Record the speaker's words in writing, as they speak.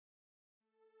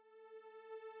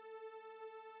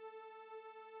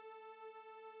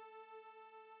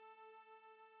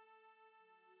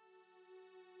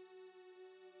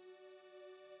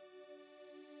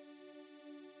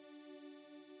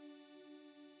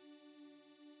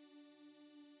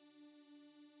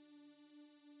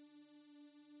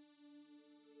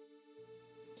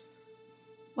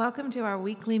Welcome to our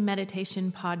weekly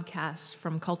meditation podcast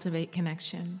from Cultivate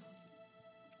Connection,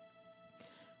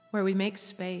 where we make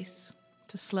space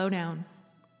to slow down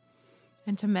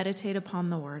and to meditate upon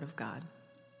the Word of God,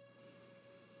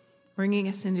 bringing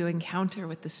us into encounter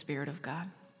with the Spirit of God.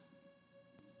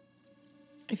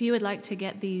 If you would like to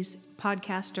get these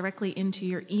podcasts directly into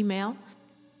your email,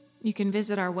 you can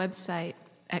visit our website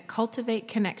at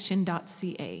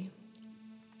cultivateconnection.ca.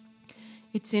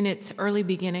 It's in its early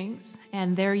beginnings,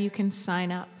 and there you can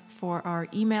sign up for our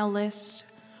email list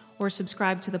or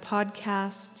subscribe to the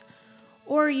podcast,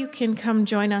 or you can come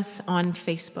join us on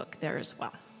Facebook there as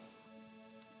well.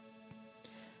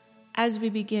 As we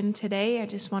begin today, I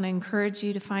just want to encourage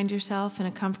you to find yourself in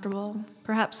a comfortable,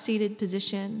 perhaps seated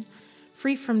position,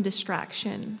 free from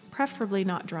distraction, preferably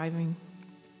not driving.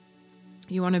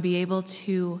 You want to be able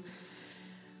to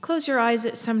close your eyes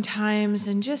at some times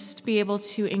and just be able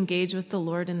to engage with the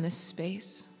Lord in this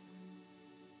space.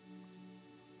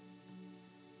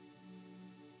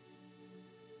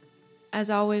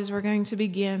 As always, we're going to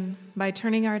begin by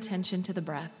turning our attention to the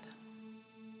breath.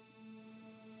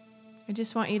 I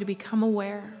just want you to become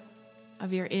aware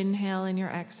of your inhale and your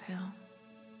exhale.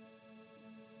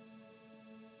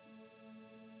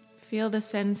 Feel the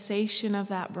sensation of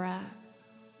that breath.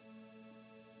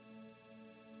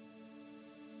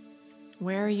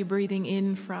 Where are you breathing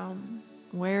in from?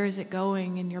 Where is it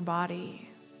going in your body?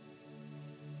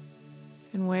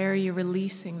 And where are you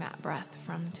releasing that breath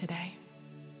from today?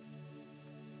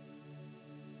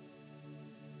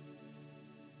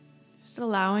 Just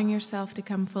allowing yourself to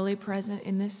come fully present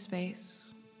in this space.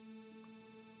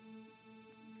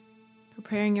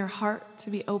 Preparing your heart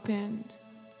to be opened,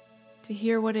 to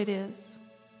hear what it is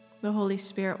the Holy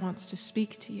Spirit wants to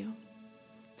speak to you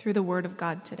through the Word of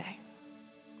God today.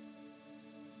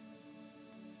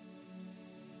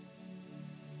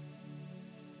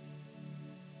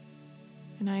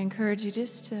 And I encourage you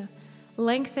just to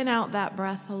lengthen out that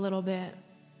breath a little bit,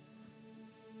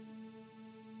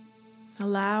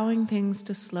 allowing things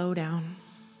to slow down.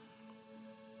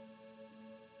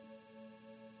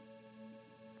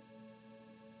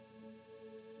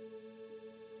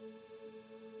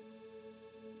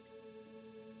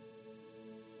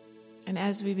 And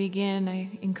as we begin,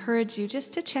 I encourage you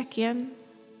just to check in.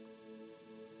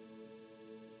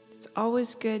 It's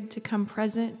always good to come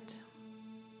present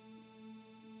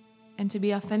and to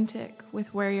be authentic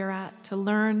with where you're at, to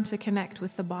learn to connect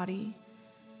with the body,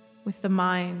 with the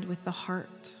mind, with the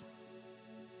heart.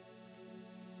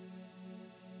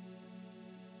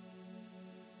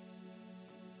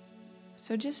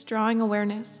 So just drawing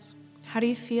awareness. How do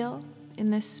you feel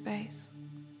in this space?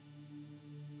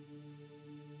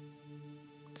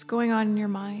 What's going on in your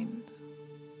mind?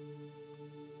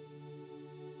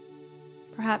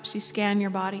 Perhaps you scan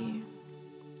your body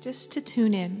just to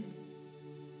tune in.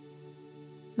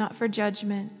 Not for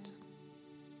judgment,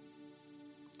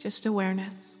 just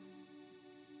awareness.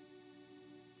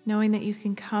 Knowing that you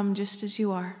can come just as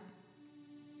you are.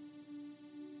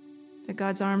 That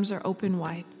God's arms are open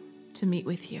wide to meet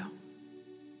with you,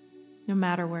 no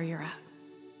matter where you're at.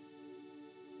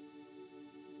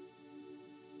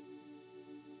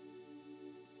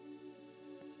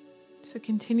 So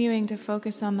continuing to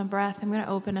focus on the breath, I'm going to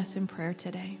open us in prayer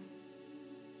today.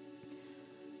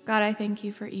 God, I thank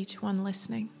you for each one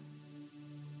listening.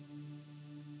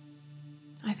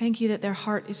 I thank you that their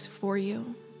heart is for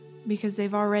you because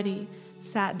they've already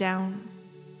sat down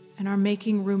and are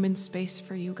making room and space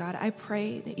for you, God. I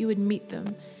pray that you would meet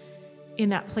them in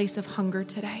that place of hunger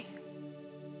today.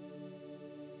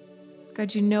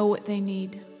 God, you know what they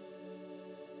need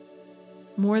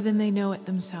more than they know it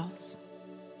themselves.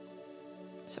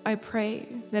 So I pray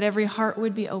that every heart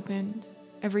would be opened,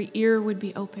 every ear would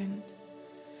be opened,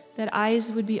 that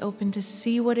eyes would be open to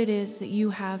see what it is that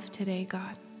you have today,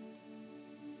 God.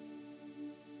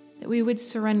 That we would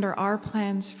surrender our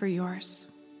plans for yours.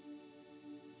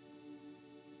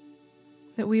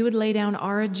 That we would lay down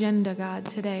our agenda, God,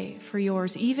 today for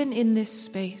yours, even in this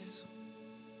space.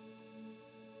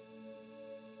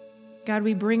 God,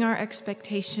 we bring our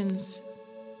expectations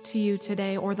to you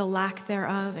today, or the lack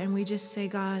thereof, and we just say,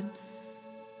 God,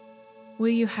 will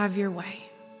you have your way?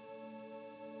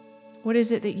 What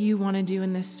is it that you want to do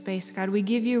in this space, God? We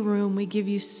give you room, we give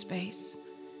you space.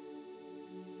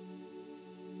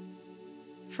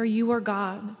 For you are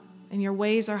God, and your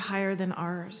ways are higher than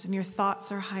ours, and your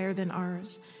thoughts are higher than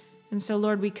ours. And so,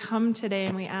 Lord, we come today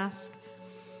and we ask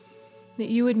that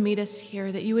you would meet us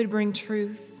here, that you would bring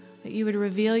truth, that you would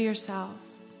reveal yourself,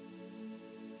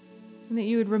 and that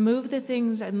you would remove the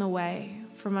things in the way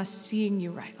from us seeing you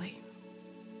rightly.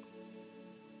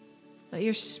 Let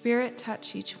your Spirit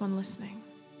touch each one listening.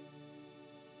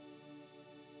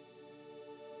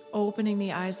 opening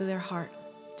the eyes of their heart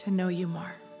to know you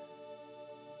more.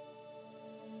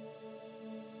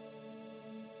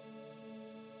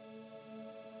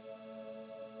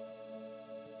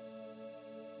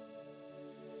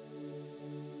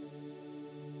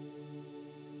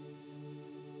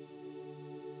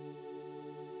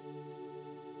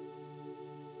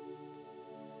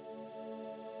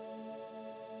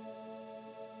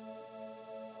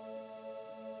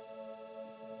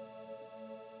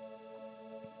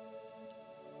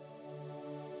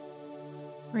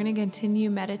 We're going to continue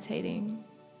meditating,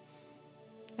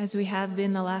 as we have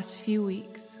been the last few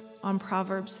weeks, on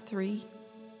Proverbs 3.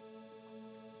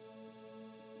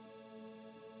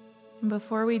 And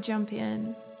before we jump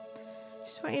in, I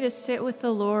just want you to sit with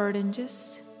the Lord and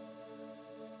just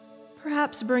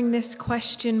perhaps bring this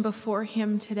question before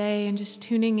Him today, and just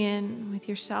tuning in with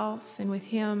yourself and with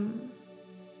Him.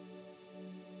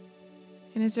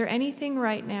 And is there anything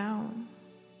right now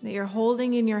that you're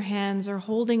holding in your hands or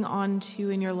holding on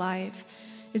to in your life?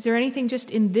 Is there anything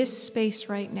just in this space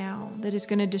right now that is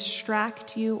going to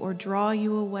distract you or draw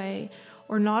you away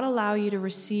or not allow you to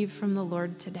receive from the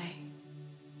Lord today?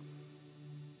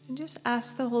 And just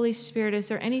ask the Holy Spirit, is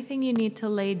there anything you need to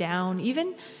lay down,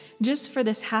 even just for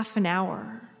this half an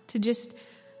hour, to just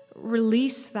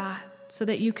release that so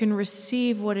that you can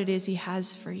receive what it is He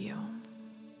has for you?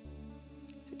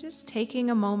 Just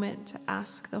taking a moment to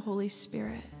ask the Holy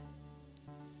Spirit,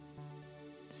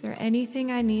 is there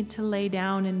anything I need to lay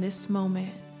down in this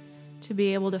moment to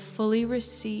be able to fully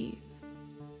receive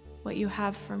what you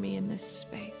have for me in this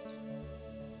space?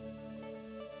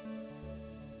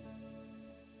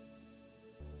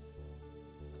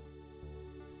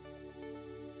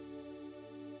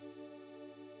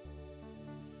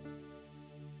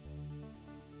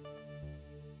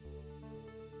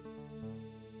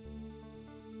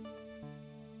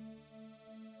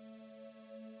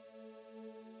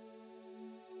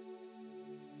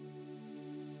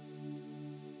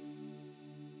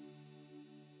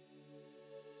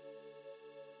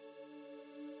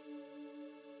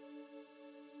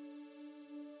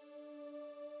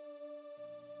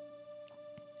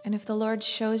 And if the Lord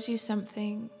shows you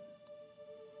something,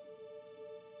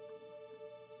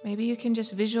 maybe you can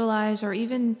just visualize, or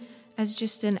even as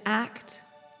just an act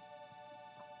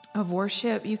of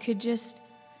worship, you could just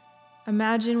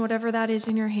imagine whatever that is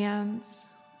in your hands.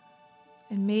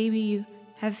 And maybe you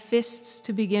have fists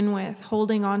to begin with,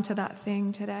 holding on to that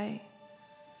thing today.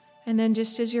 And then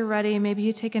just as you're ready, maybe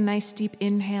you take a nice deep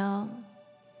inhale.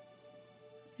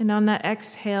 And on that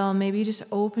exhale, maybe you just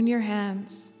open your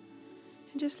hands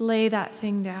and just lay that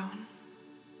thing down.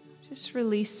 Just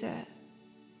release it.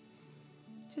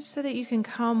 Just so that you can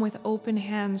come with open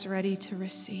hands ready to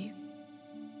receive.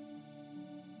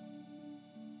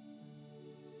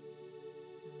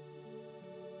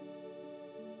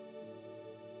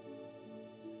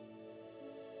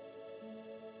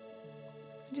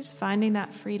 Just finding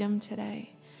that freedom today.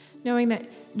 Knowing that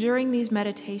during these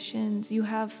meditations, you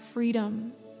have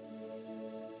freedom.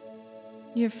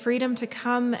 You have freedom to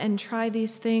come and try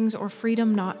these things, or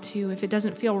freedom not to, if it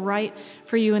doesn't feel right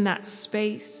for you in that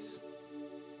space.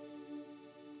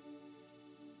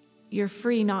 You're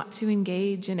free not to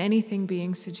engage in anything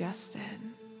being suggested.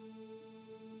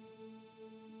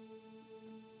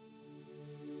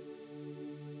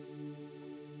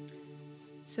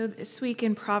 So this week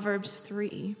in Proverbs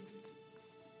 3,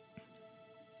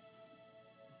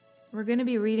 we're going to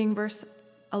be reading verse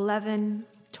 11,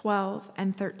 12,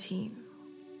 and 13.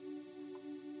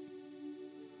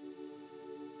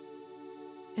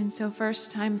 And so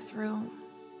first time through,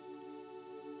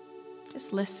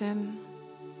 just listen.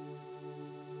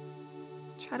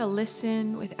 Try to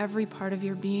listen with every part of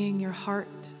your being, your heart,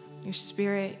 your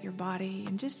spirit, your body,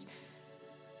 and just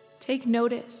take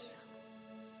notice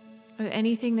of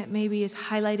anything that maybe is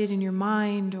highlighted in your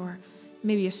mind or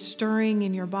maybe a stirring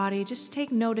in your body. Just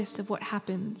take notice of what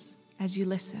happens as you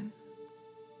listen.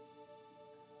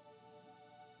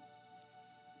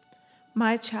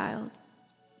 My child,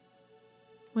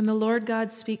 when the Lord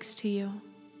God speaks to you,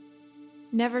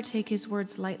 never take His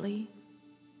words lightly,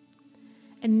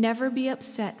 and never be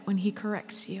upset when He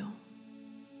corrects you.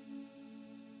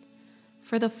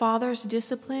 For the Father's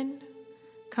discipline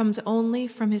comes only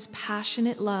from His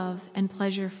passionate love and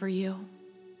pleasure for you.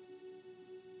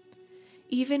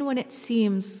 Even when it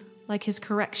seems like His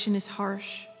correction is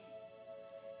harsh,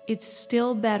 it's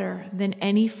still better than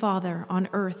any father on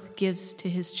earth gives to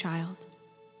his child.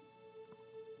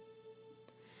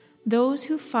 Those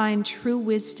who find true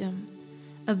wisdom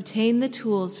obtain the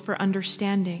tools for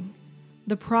understanding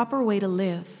the proper way to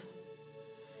live.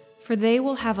 for they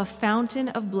will have a fountain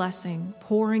of blessing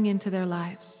pouring into their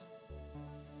lives.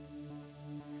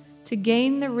 To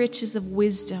gain the riches of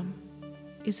wisdom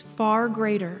is far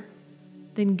greater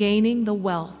than gaining the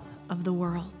wealth of the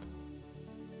world.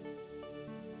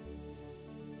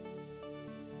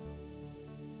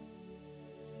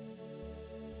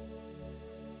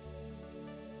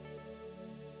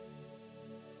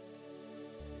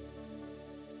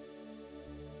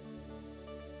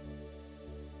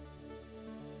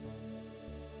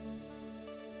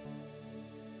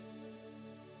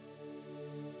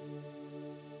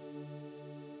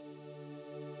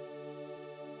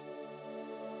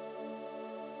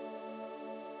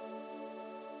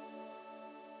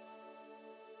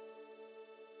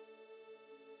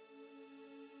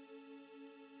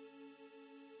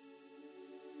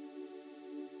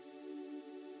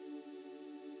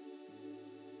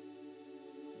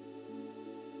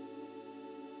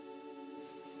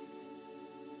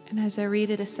 And as I read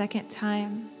it a second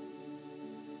time,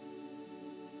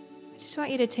 I just want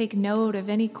you to take note of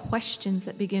any questions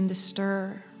that begin to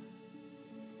stir.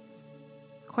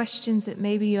 Questions that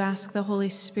maybe you ask the Holy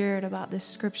Spirit about this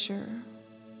scripture,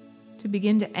 to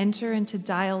begin to enter into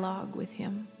dialogue with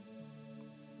Him.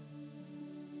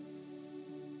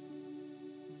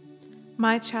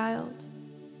 My child,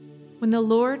 when the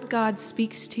Lord God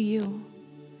speaks to you,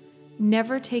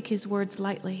 never take His words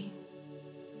lightly.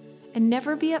 And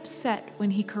never be upset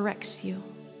when He corrects you.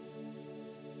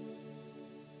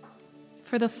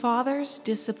 For the Father's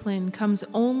discipline comes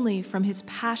only from His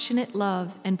passionate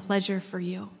love and pleasure for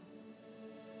you.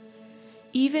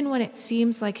 Even when it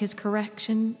seems like His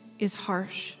correction is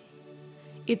harsh,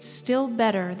 it's still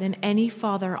better than any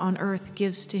father on earth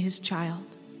gives to his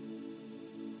child.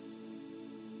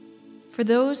 For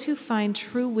those who find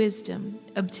true wisdom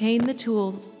obtain the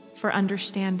tools for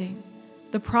understanding,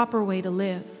 the proper way to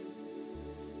live.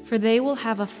 For they will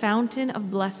have a fountain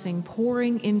of blessing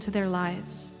pouring into their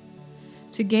lives.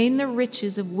 To gain the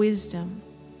riches of wisdom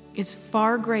is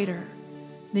far greater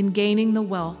than gaining the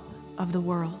wealth of the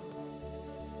world.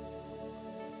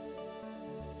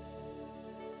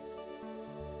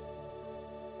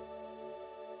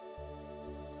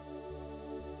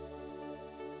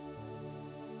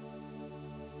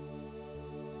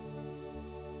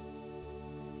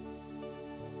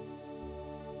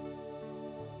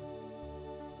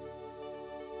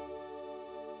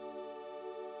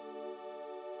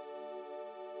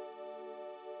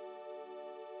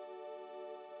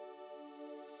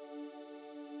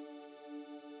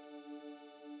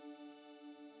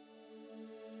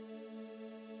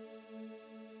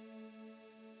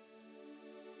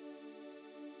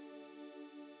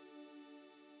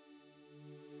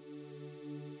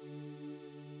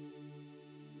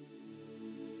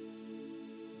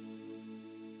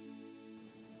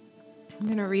 I'm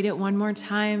going to read it one more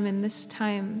time, and this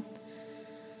time,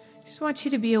 I just want you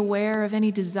to be aware of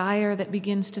any desire that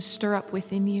begins to stir up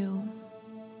within you.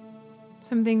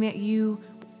 Something that you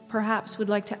perhaps would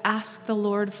like to ask the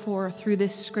Lord for through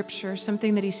this scripture,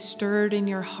 something that He stirred in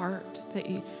your heart, that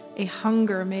a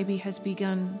hunger maybe has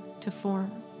begun to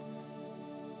form.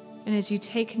 And as you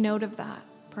take note of that,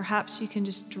 perhaps you can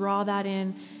just draw that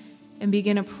in and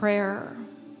begin a prayer,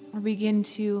 or begin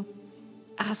to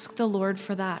ask the Lord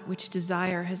for that which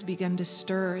desire has begun to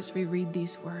stir as we read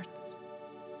these words.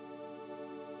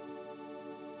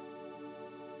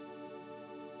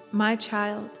 My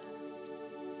child,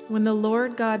 when the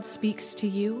Lord God speaks to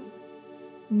you,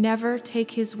 never take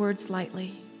His words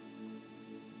lightly,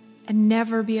 and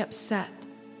never be upset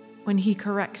when He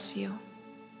corrects you.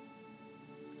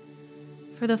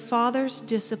 For the Father's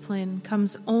discipline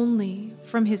comes only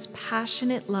from His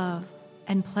passionate love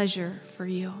and pleasure for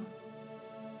you.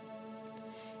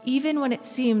 Even when it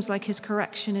seems like His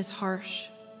correction is harsh,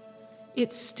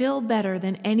 it's still better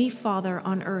than any father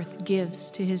on earth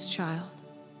gives to his child.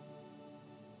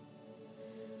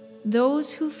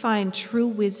 Those who find true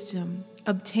wisdom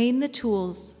obtain the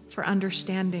tools for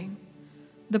understanding,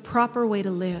 the proper way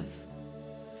to live,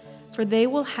 for they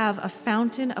will have a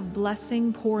fountain of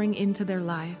blessing pouring into their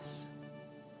lives.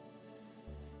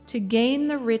 To gain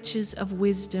the riches of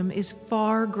wisdom is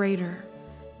far greater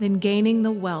than gaining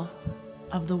the wealth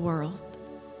of the world.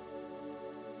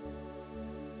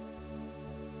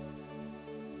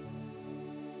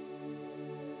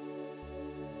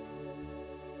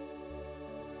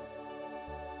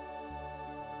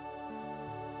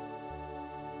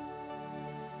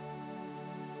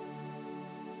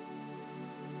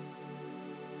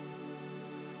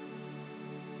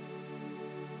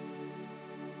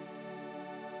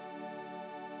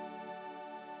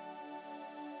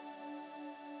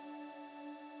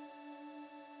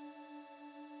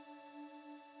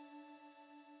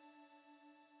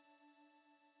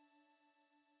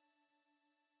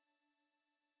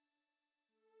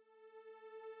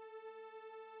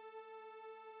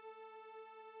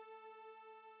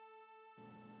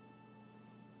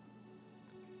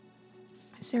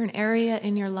 Is there an area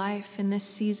in your life in this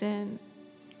season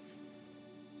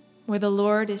where the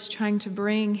Lord is trying to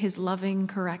bring his loving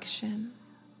correction?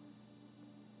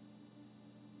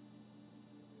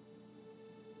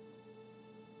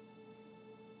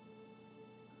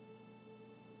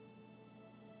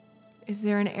 Is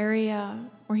there an area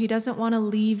where he doesn't want to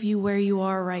leave you where you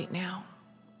are right now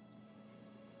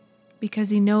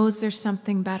because he knows there's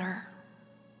something better?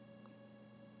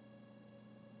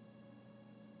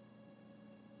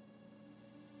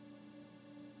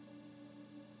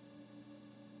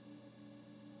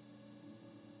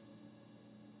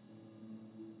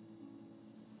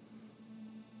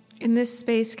 In this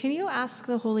space, can you ask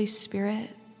the Holy Spirit,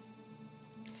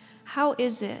 how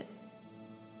is it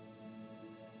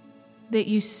that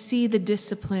you see the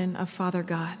discipline of Father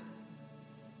God?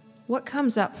 What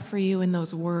comes up for you in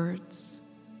those words?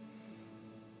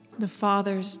 The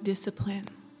Father's discipline.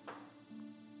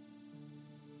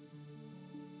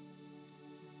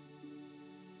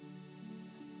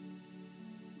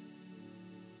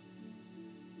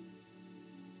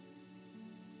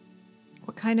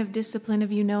 What kind of discipline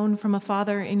have you known from a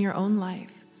father in your own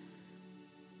life?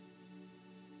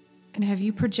 And have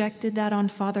you projected that on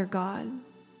Father God?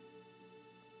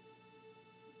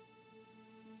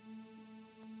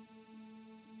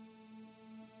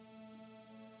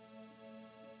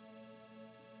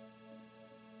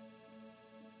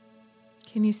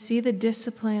 Can you see the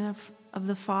discipline of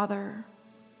the Father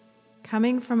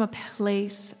coming from a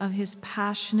place of his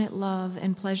passionate love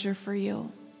and pleasure for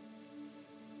you?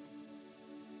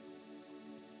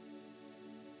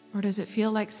 Or does it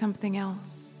feel like something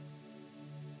else?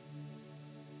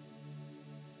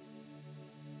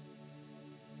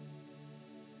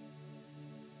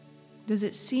 Does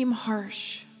it seem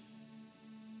harsh?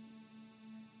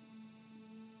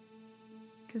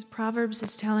 Because Proverbs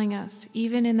is telling us,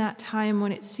 even in that time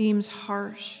when it seems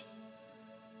harsh,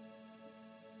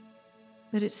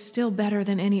 that it's still better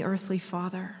than any earthly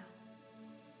father.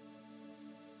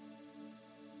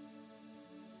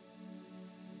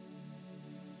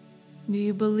 Do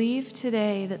you believe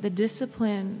today that the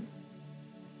discipline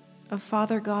of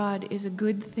Father God is a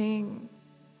good thing,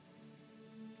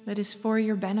 that is for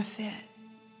your benefit,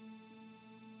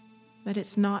 that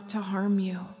it's not to harm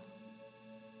you?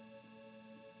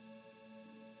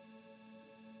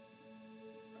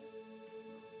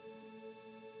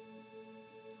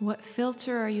 What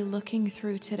filter are you looking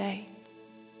through today?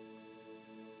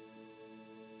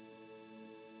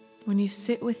 When you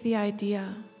sit with the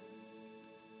idea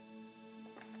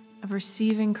of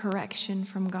receiving correction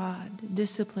from God,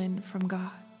 discipline from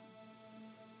God.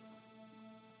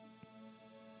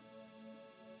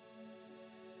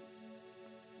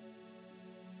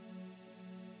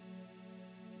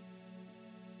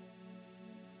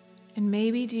 And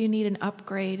maybe do you need an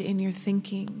upgrade in your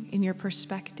thinking, in your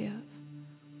perspective?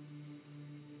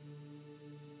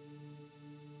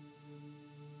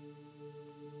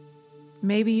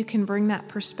 Maybe you can bring that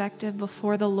perspective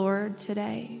before the Lord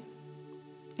today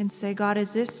and say, God,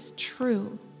 is this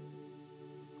true?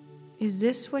 Is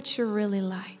this what you're really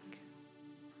like?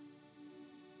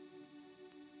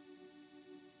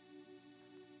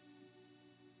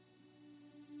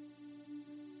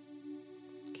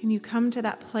 Can you come to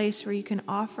that place where you can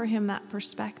offer him that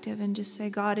perspective and just say,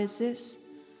 God, is this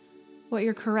what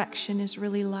your correction is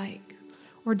really like?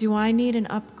 Or do I need an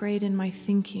upgrade in my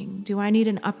thinking? Do I need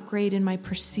an upgrade in my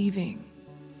perceiving?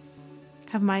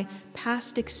 Have my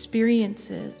past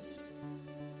experiences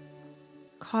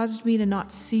caused me to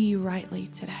not see you rightly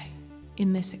today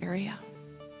in this area?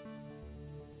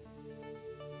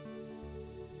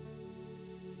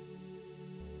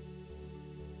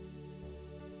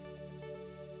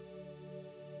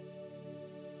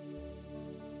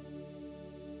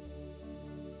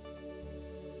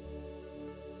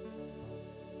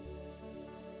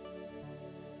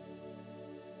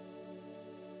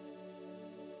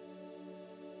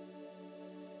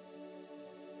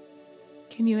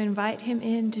 Can you invite him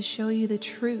in to show you the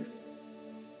truth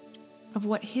of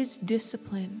what his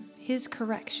discipline, his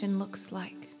correction looks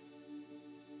like?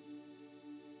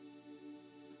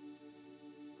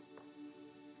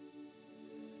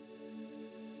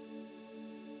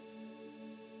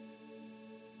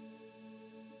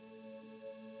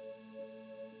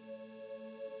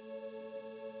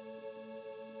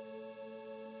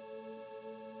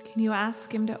 Can you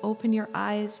ask him to open your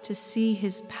eyes to see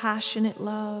his passionate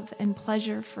love and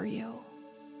pleasure for you?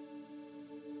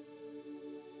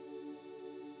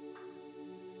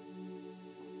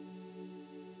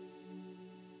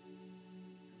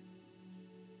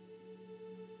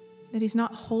 That he's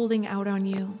not holding out on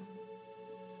you.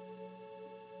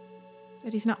 That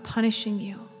that He's not punishing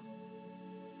you,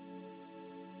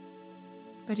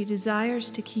 but He desires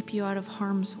to keep you out of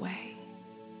harm's way.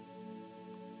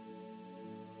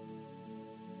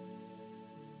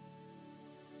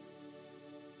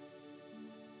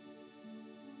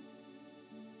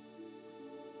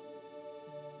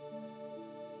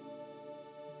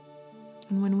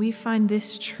 And when we find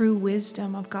this true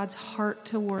wisdom of God's heart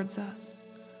towards us,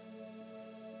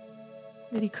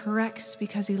 that He corrects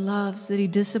because He loves, that He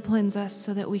disciplines us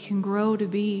so that we can grow to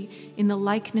be in the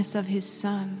likeness of His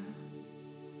Son,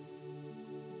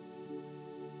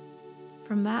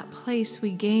 from that place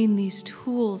we gain these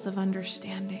tools of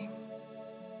understanding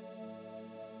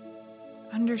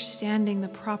the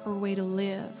proper way to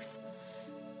live,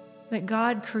 that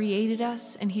God created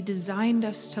us and He designed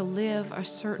us to live a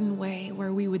certain way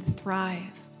where we would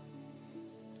thrive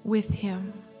with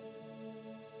Him.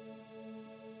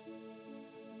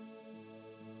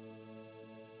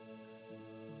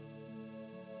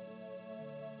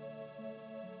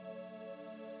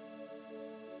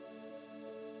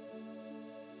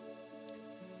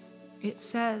 It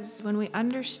says, when we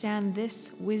understand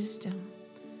this wisdom,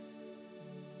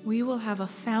 we will have a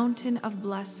fountain of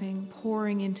blessing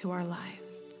pouring into our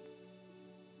lives.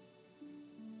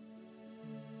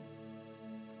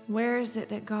 Where is it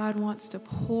that God wants to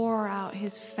pour out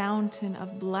His fountain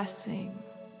of blessing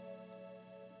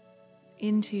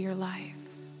into your life?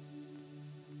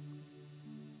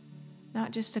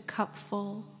 Not just a cup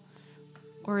full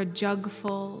or a jug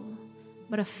full,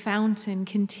 but a fountain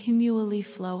continually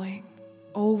flowing,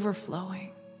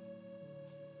 overflowing.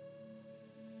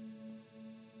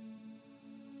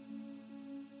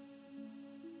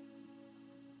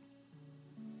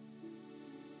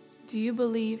 Do you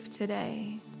believe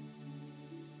today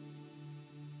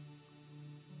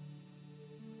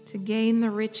to gain the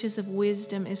riches of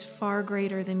wisdom is far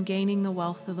greater than gaining the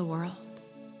wealth of the world?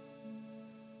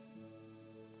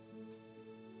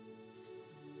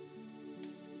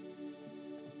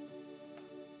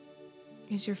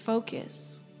 Is your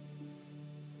focus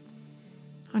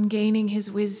on gaining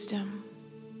His wisdom,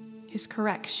 His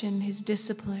correction, His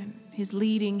discipline, His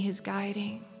leading, His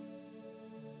guiding?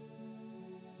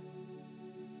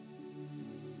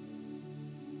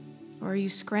 Or are you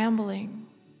scrambling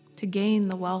to gain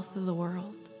the wealth of the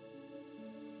world?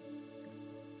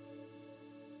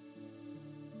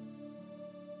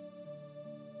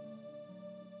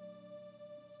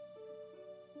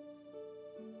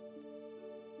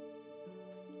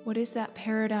 What is that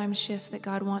paradigm shift that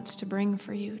God wants to bring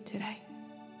for you today?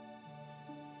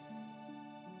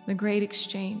 The great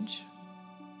exchange.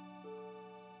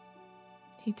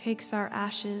 He takes our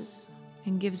ashes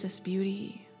and gives us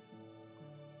beauty.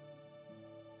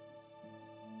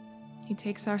 He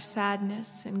takes our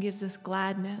sadness and gives us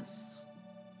gladness.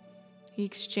 He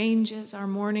exchanges our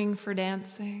mourning for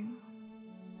dancing.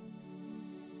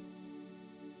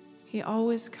 He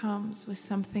always comes with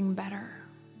something better.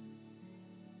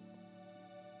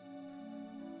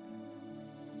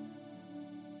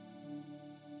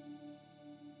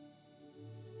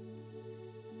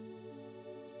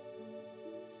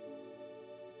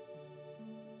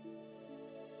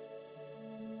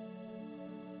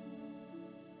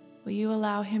 Will you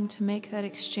allow Him to make that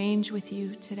exchange with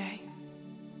you today?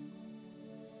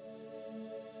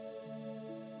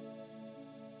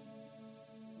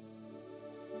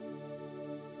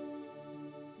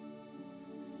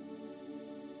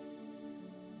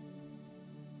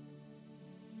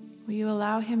 Will you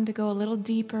allow Him to go a little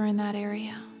deeper in that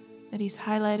area that He's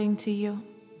highlighting to you,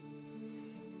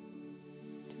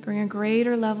 to bring a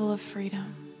greater level of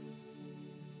freedom?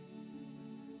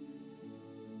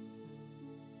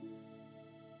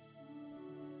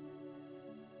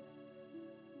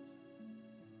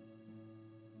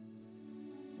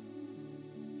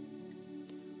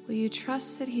 Will you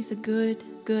trust that He's a good,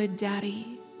 good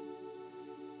daddy?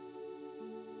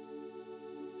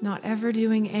 Not ever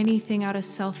doing anything out of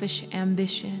selfish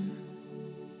ambition.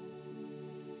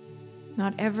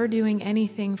 Not ever doing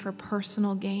anything for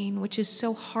personal gain, which is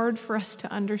so hard for us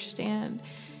to understand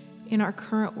in our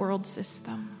current world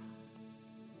system.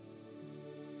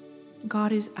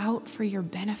 God is out for your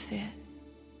benefit.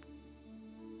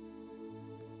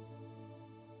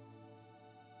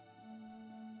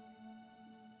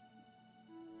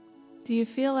 Do you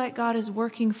feel like God is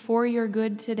working for your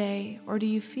good today, or do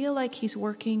you feel like He's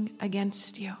working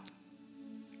against you?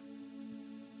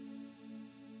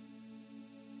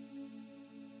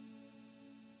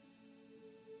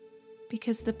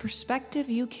 Because the perspective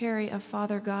you carry of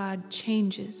Father God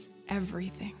changes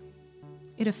everything.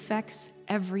 It affects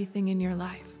everything in your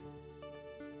life.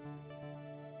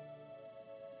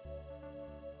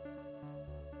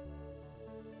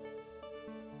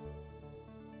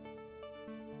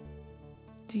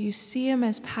 Do you see him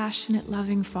as passionate,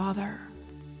 loving Father,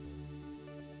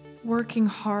 working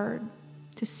hard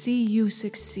to see you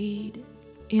succeed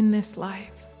in this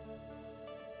life?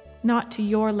 Not to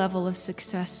your level of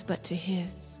success, but to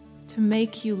his, to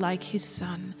make you like his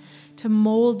Son, to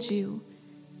mold you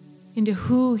into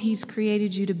who he's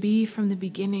created you to be from the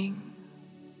beginning.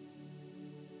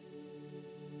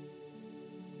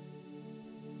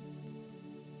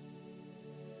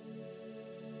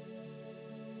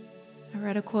 I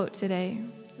read a quote today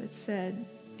that said,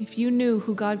 if you knew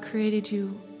who God created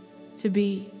you to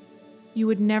be, you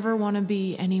would never want to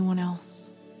be anyone else.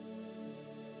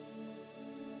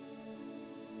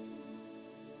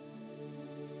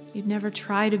 You'd never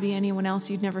try to be anyone else.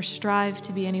 You'd never strive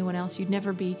to be anyone else. You'd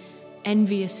never be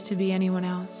envious to be anyone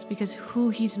else, because who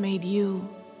he's made you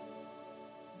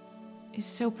is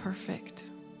so perfect,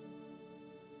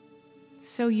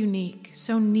 so unique,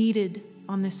 so needed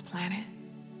on this planet.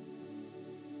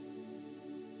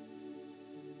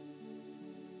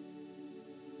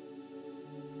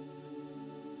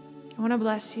 I want to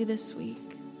bless you this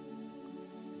week.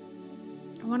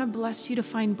 I want to bless you to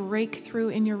find breakthrough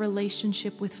in your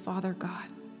relationship with Father God.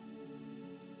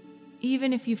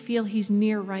 Even if you feel he's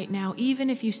near right now, even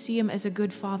if you see him as a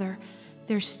good father,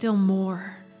 there's still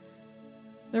more.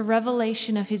 The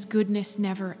revelation of his goodness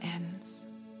never ends.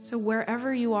 So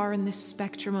wherever you are in this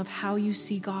spectrum of how you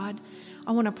see God,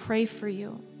 I want to pray for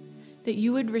you that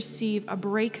you would receive a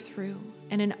breakthrough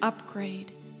and an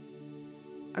upgrade,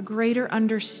 a greater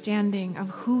understanding of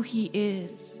who he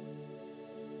is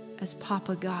as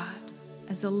Papa God,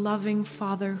 as a loving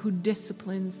Father who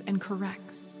disciplines and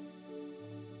corrects.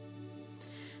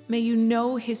 May you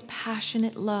know his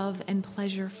passionate love and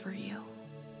pleasure for you.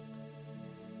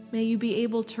 May you be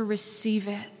able to receive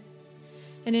it.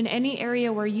 And in any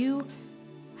area where you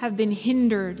have been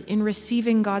hindered in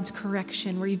receiving God's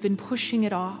correction, where you've been pushing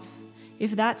it off,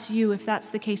 if that's you, if that's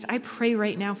the case, I pray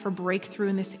right now for breakthrough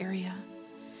in this area,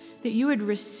 that you would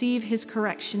receive his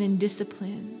correction and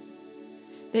discipline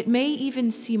that may even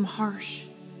seem harsh,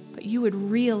 but you would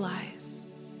realize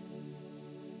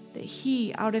that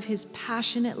he, out of his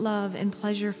passionate love and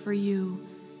pleasure for you,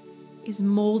 is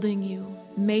molding you,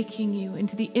 making you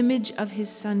into the image of his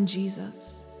Son,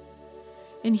 Jesus.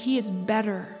 And he is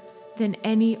better than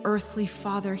any earthly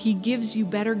father. He gives you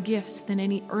better gifts than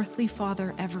any earthly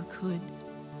father ever could.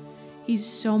 He's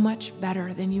so much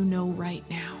better than you know right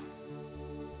now.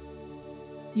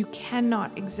 You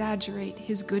cannot exaggerate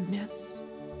his goodness.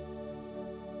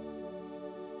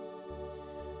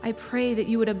 I pray that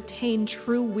you would obtain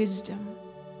true wisdom,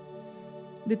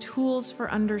 the tools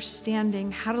for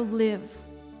understanding how to live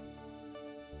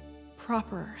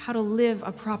proper, how to live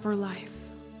a proper life.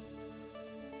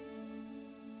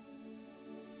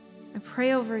 I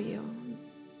pray over you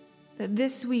that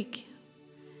this week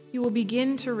you will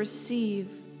begin to receive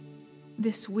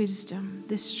this wisdom,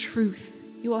 this truth.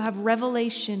 You will have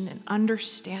revelation and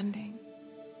understanding.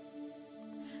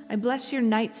 I bless your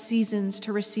night seasons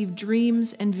to receive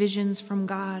dreams and visions from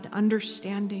God,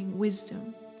 understanding,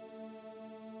 wisdom.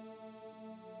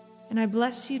 And I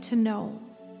bless you to know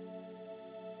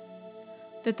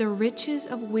that the riches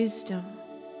of wisdom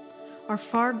are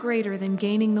far greater than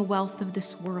gaining the wealth of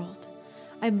this world.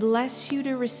 I bless you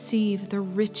to receive the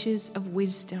riches of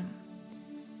wisdom,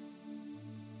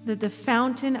 that the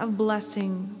fountain of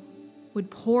blessing would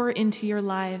pour into your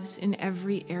lives in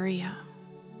every area.